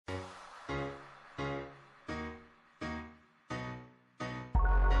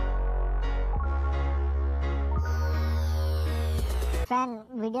Friend,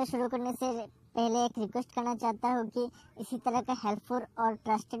 video शुरू करने से पहले एक रिक्वेस्ट करना चाहता हूँ कि इसी तरह का हेल्पफुल और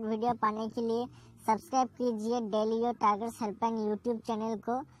ट्रस्टेड वीडियो पाने के लिए सब्सक्राइब कीजिए daily your targets helpline YouTube channel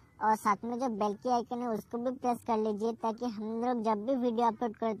को, और साथ में जो बेल की आइकन है उसको भी प्रेस कर लीजिए ताकि हम लोग जब भी वीडियो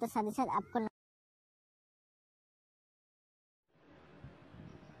अपलोड करें तो साथ ही साथ आपको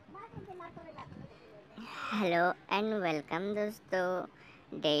हेलो एंड वेलकम दोस्तों,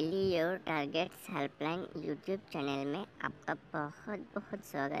 daily your targets helpline YouTube channel में आपका बहुत बहुत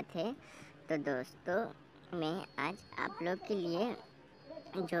स्वागत है। तो दोस्तों, मैं आज आप लोग के लिए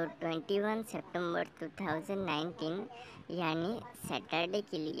जो 21 सितंबर 2019 यानी सैटरडे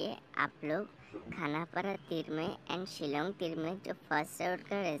के लिए आप लोग खानापारा तीर में एंड शिलोंग तीर में जो फर्स्ट राउंड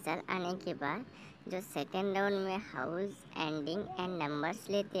का रिजल्ट आने के बाद जो सेकेंड राउंड में हाउस एंडिंग एंड नंबर्स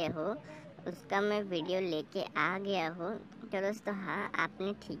लेते हो उसका मैं वीडियो लेके आ गया हूँ। तो दोस्तों, हाँ,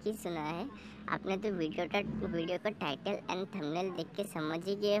 आपने ठीक ही सुना है। आपने तो वीडियो का टाइटल एंड थंबनेल देख के समझ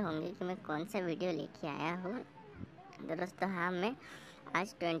ही गए होंगे कि मैं कौन सा वीडियो लेके आया हूँ। तो दोस्तों, हाँ, मैं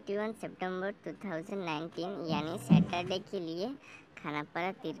आज 21 सितंबर 2019 यानी सैटरडे के लिए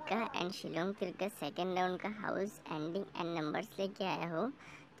खानापारा तीर का एंड शिलोंग तीर का सेकेंड राउंड का हाउस एंडिंग एंड नंबर्स लेके आया हूँ।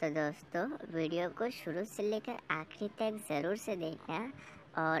 तो दोस्तों, वीडियो को शुरू से लेकर आखिरी तक ज़रूर से देखना,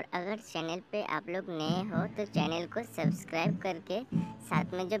 और अगर चैनल पे आप लोग नए हो तो चैनल को सब्सक्राइब करके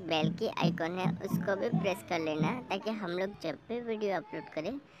साथ में जो बेल की आइकॉन है उसको भी प्रेस कर लेना ताकि हम लोग जब भी वीडियो अपलोड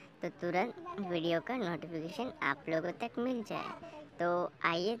करें तो तुरंत वीडियो का नोटिफिकेशन आप लोगों तक मिल जाए। तो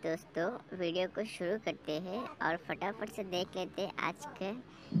आइए दोस्तों, वीडियो को शुरू करते हैं और फटाफट से देख लेते हैं आज के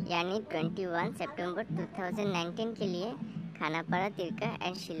यानी 21 सितंबर 2019 के लिए खानापारा तीर का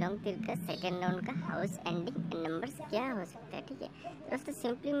एंड शिलोंग तीर का सेकेंड राउंड का हाउस एंडिंग एंड नंबर्स क्या हो सकता है। ठीक है दोस्तों,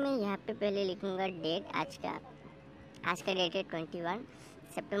 सिंपली मैं यहाँ पे पहले लिखूँगा डेट। आज का डेट है 21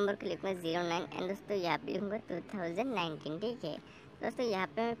 सितंबर को लिखूँगा 09 एंड दोस्तों यहाँ पे लिखूँगा 2019। ठीक है दोस्तों, यहाँ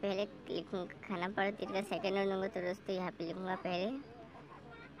पे मैं पहले लिखूँगा खानापारा तीर का सेकेंड राउंड लूँगा। तो दोस्तों यहाँ पे लिखूँगा पहले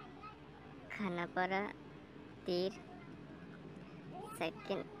खानापारा तीर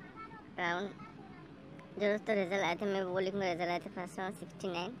सेकेंड राउंड। जो दोस्तों रिजल्ट आए थे मैं वो लिखूँगा। रिजल्ट आए थे फर्स्ट राउंड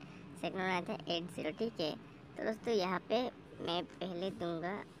 69, सेकेंड राउंड आया था 80। ठीक है तो दोस्तों, यहाँ पे मैं पहले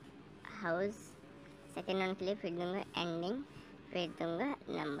दूंगा हाउस सेकेंड राउंड के लिए, फिर दूंगा एंडिंग, फिर दूंगा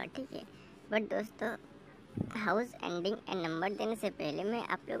नंबर। ठीक है, बट दोस्तों हाउस एंडिंग एंड नंबर देने से पहले मैं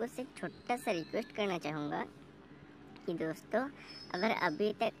आप लोगों से एक छोटा सा रिक्वेस्ट करना चाहूँगा कि दोस्तों, अगर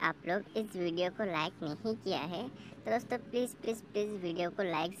अभी तक आप लोग इस वीडियो को लाइक नहीं किया है तो दोस्तों प्लीज़ प्लीज़ प्लीज़ वीडियो को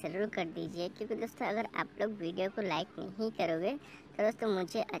लाइक ज़रूर कर दीजिए, क्योंकि दोस्तों अगर आप लोग वीडियो को लाइक नहीं करोगे तो दोस्तों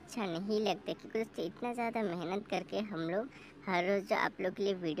मुझे अच्छा नहीं लगता, क्योंकि दोस्तों इतना ज़्यादा मेहनत करके हम लोग हर रोज़ जो आप लोग के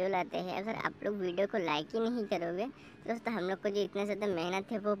लिए वीडियो लाते हैं, अगर आप लोग वीडियो को लाइक ही नहीं करोगे तो दोस्तों हम लोग को जो इतना ज़्यादा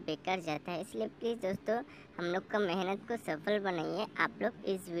मेहनत है वो बेकार जाता है। इसलिए प्लीज़ दोस्तों, हम लोग का मेहनत को सफल बनाइए आप लोग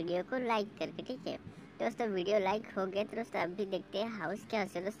इस वीडियो को लाइक करके। ठीक है दोस्तों, वीडियो लाइक हो गया तो दोस्तों अभी देखते हैं हाउस क्या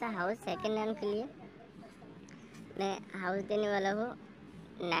होता है। दोस्तों हाउस सेकेंड राउंड के लिए मैं हाउस देने वाला हूँ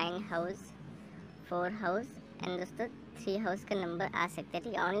 9 हाउस, 4 हाउस एंड दोस्तों 3 हाउस का नंबर आ सकता है।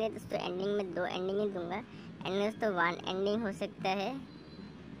 ठीक है, ओनली दोस्तों एंडिंग में 2 एंडिंग ही दूंगा एंड दोस्तों 1 एंडिंग हो सकता है।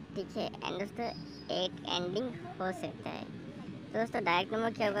 ठीक है, एंड दोस्तों 8 एंडिंग हो सकता है। तो दोस्तों डायरेक्ट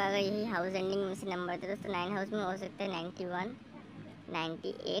नंबर क्या होगा अगर यही हाउस एंडिंग में से नंबर तो दोस्तों 9 हाउस में हो सकता है 91,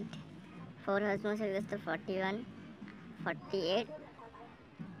 98, 4 हाउस में हो सकता है दोस्तों 41, 48,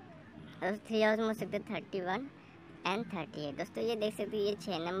 दोस्तों 3 हाउस में हो सकता है 31 एंड 38। दोस्तों ये देख सकते हैं, ये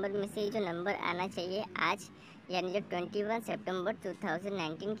 6 नंबर में से जो नंबर आना चाहिए आज यानी जो 21 सितंबर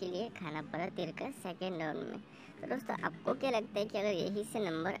 2019 के लिए खानापारा तीर का सेकेंड राउंड में। तो दोस्तों आपको क्या लगता है कि अगर यही से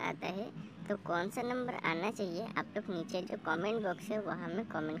नंबर आता है तो कौन सा नंबर आना चाहिए? आप लोग नीचे जो कमेंट बॉक्स है वहाँ में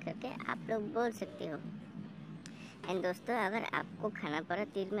कमेंट करके आप लोग बोल सकते हो। एंड दोस्तों, अगर आपको खानापारा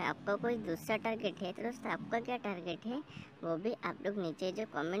तीर में आपका कोई दूसरा टारगेट है तो दोस्तों आपका क्या टारगेट है वो भी आप लोग नीचे जो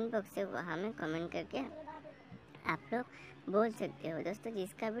कमेंट बॉक्स है वहाँ में कमेंट करके आप लोग बोल सकते हो। दोस्तों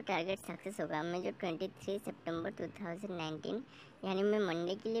जिसका भी टारगेट सक्सेस होगा, मैं जो 23 सितंबर 2019 यानी मैं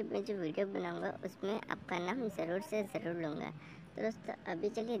मंडे के लिए मैं जो वीडियो बनाऊंगा उसमें आपका नाम ज़रूर से ज़रूर लूँगा। तो दोस्तों अभी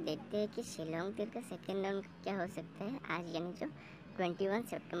चलिए देखते हैं कि शिलोंग तीर का सेकेंड राउंड क्या हो सकता है आज यानी जो 21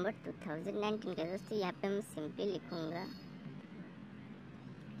 सितंबर 2019 का। दोस्तों यहाँ पे मैं सिंपली लिखूँगा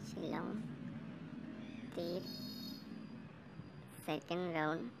शिलोंग तीर सेकेंड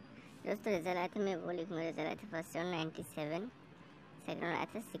राउंड। दोस्तों रिजल्ट आया था मैं वो लिखूँगा। रिजल्ट आया था फर्स्ट राउंड 97, सेकेंड राउंड आया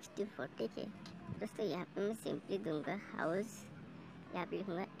था 64। ठीक है दोस्तों, यहाँ पे मैं सिंपली दूंगा हाउस, यहाँ पे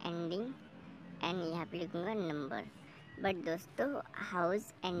लिखूँगा एंडिंग एंड यहाँ पे लिखूँगा नंबर। बट दोस्तों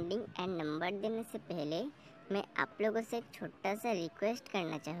हाउस एंडिंग एंड नंबर देने से पहले मैं आप लोगों से एक छोटा सा रिक्वेस्ट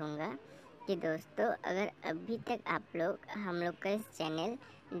करना चाहूँगा कि दोस्तों अगर अभी तक आप लोग हम लोग का इस channel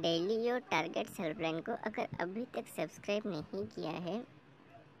daily your target self plan को अगर अभी तक सब्सक्राइब नहीं किया है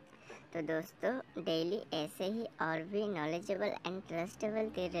तो दोस्तों डेली ऐसे ही और भी नॉलेजेबल एंड ट्रस्टेबल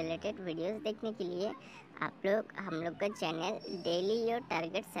के रिलेटेड वीडियोस देखने के लिए आप लोग हम लोग का channel daily your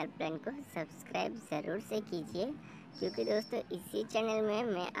target self plan को सब्सक्राइब ज़रूर से कीजिए, क्योंकि दोस्तों इसी चैनल में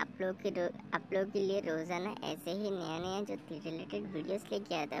मैं आप लोग के लिए रोज़ाना ऐसे ही नया जो रिलेटेड वीडियोस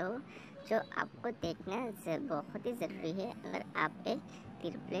लेके आता हूँ जो आपको देखना बहुत ही ज़रूरी है अगर आप एक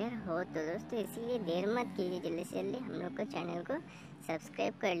तीर प्लेयर हो तो दोस्तों। इसीलिए देर मत कीजिए, जल्दी से जल्दी हम लोग को चैनल को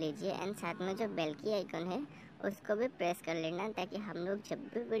सब्सक्राइब कर लीजिए एंड साथ में जो बेल की आइकन है उसको भी प्रेस कर लेना, ताकि हम लोग जब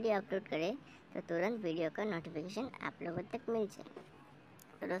भी वीडियो अपलोड करें तो तुरंत वीडियो का नोटिफिकेशन आप लोगों तक मिल जाए।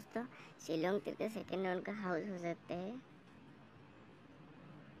 तो दोस्तों शिलोंग तीर के सेकेंड राउंड का हाउस हो सकता है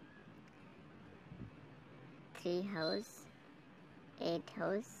 3 हाउस, 8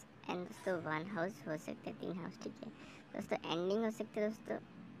 हाउस एंड दोस्तों 1 हाउस हो सकता है, 3 हाउस, ठीक है दोस्तों। एंडिंग हो सकता है दोस्तों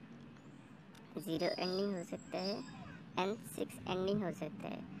 0 एंडिंग हो सकता है एंड 6 एंडिंग हो सकता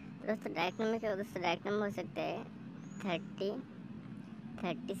है। तो दोस्तों डायरेक्ट नंबर क्या हो दोस्तों, डायरेक्ट नंबर हो सकता है 30,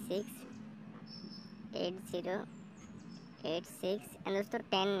 36, 80, 86 एंड दोस्तों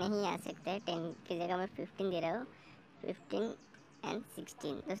 10 नहीं आ सकता है, 10 की जगह मैं 15 दे रहा हूँ, 15 एंड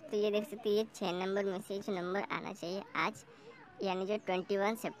 16। दोस्तों ये देख सकते हैं ये 6 नंबर में से जो नंबर आना चाहिए आज, यानी जो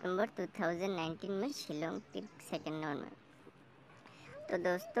 21 सितंबर 2019 में शिलोंग तीर सेकेंड राउंड में। तो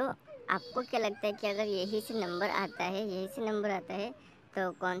दोस्तों आपको क्या लगता है कि अगर यही से नंबर आता है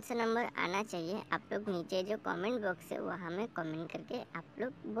तो कौन सा नंबर आना चाहिए? आप लोग नीचे जो कमेंट बॉक्स है वहाँ में कमेंट करके आप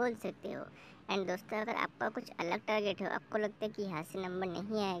लोग बोल सकते हो। एंड दोस्तों अगर आपका कुछ अलग टारगेट हो, आपको लगता है कि यहाँ से नंबर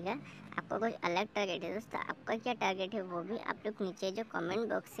नहीं आएगा, आपका कुछ अलग टारगेट है दोस्तों, आपका क्या टारगेट है वो भी आप लोग नीचे जो कमेंट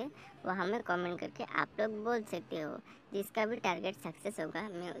बॉक्स है वहाँ में कमेंट करके आप लोग बोल सकते हो। जिसका भी टारगेट सक्सेस होगा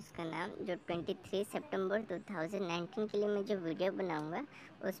मैं उसका नाम जो 23 सितंबर 2019 के लिए मैं जो वीडियो बनाऊँगा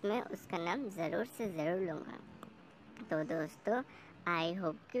उसमें उसका नाम ज़रूर से ज़रूर लूँगा। तो दोस्तों आई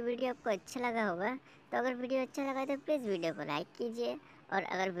होप कि वीडियो आपको अच्छा लगा होगा। तो अगर वीडियो अच्छा लगा तो प्लीज़ वीडियो को लाइक कीजिए, और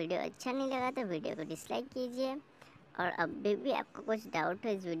अगर वीडियो अच्छा नहीं लगा तो वीडियो को डिसलाइक कीजिए। और अभी भी आपको कुछ डाउट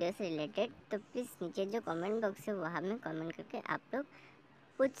हो इस वीडियो से रिलेटेड तो प्लीज़ नीचे जो कमेंट बॉक्स है वहाँ में कमेंट करके आप लोग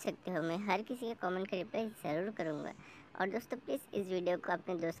पूछ सकते हो, मैं हर किसी के कमेंट का रिप्लाई ज़रूर करूँगा। और दोस्तों प्लीज़ इस वीडियो को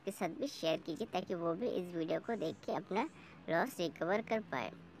अपने दोस्त के साथ भी शेयर कीजिए ताकि वो भी इस वीडियो को देख के अपना लॉस रिकवर कर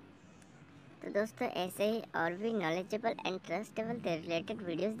पाए। तो दोस्तों ऐसे ही और भी नॉलेजेबल एंड ट्रस्टेबल से रिलेटेड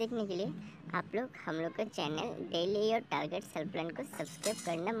वीडियोस देखने के लिए आप लोग हम लोग का channel daily your target self plan को सब्सक्राइब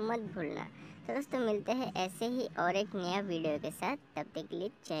करना मत भूलना। तो दोस्तों मिलते हैं ऐसे ही और एक नया वीडियो के साथ, तब तक के लिए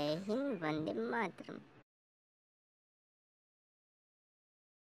जय हिंद, वंदे मातरम।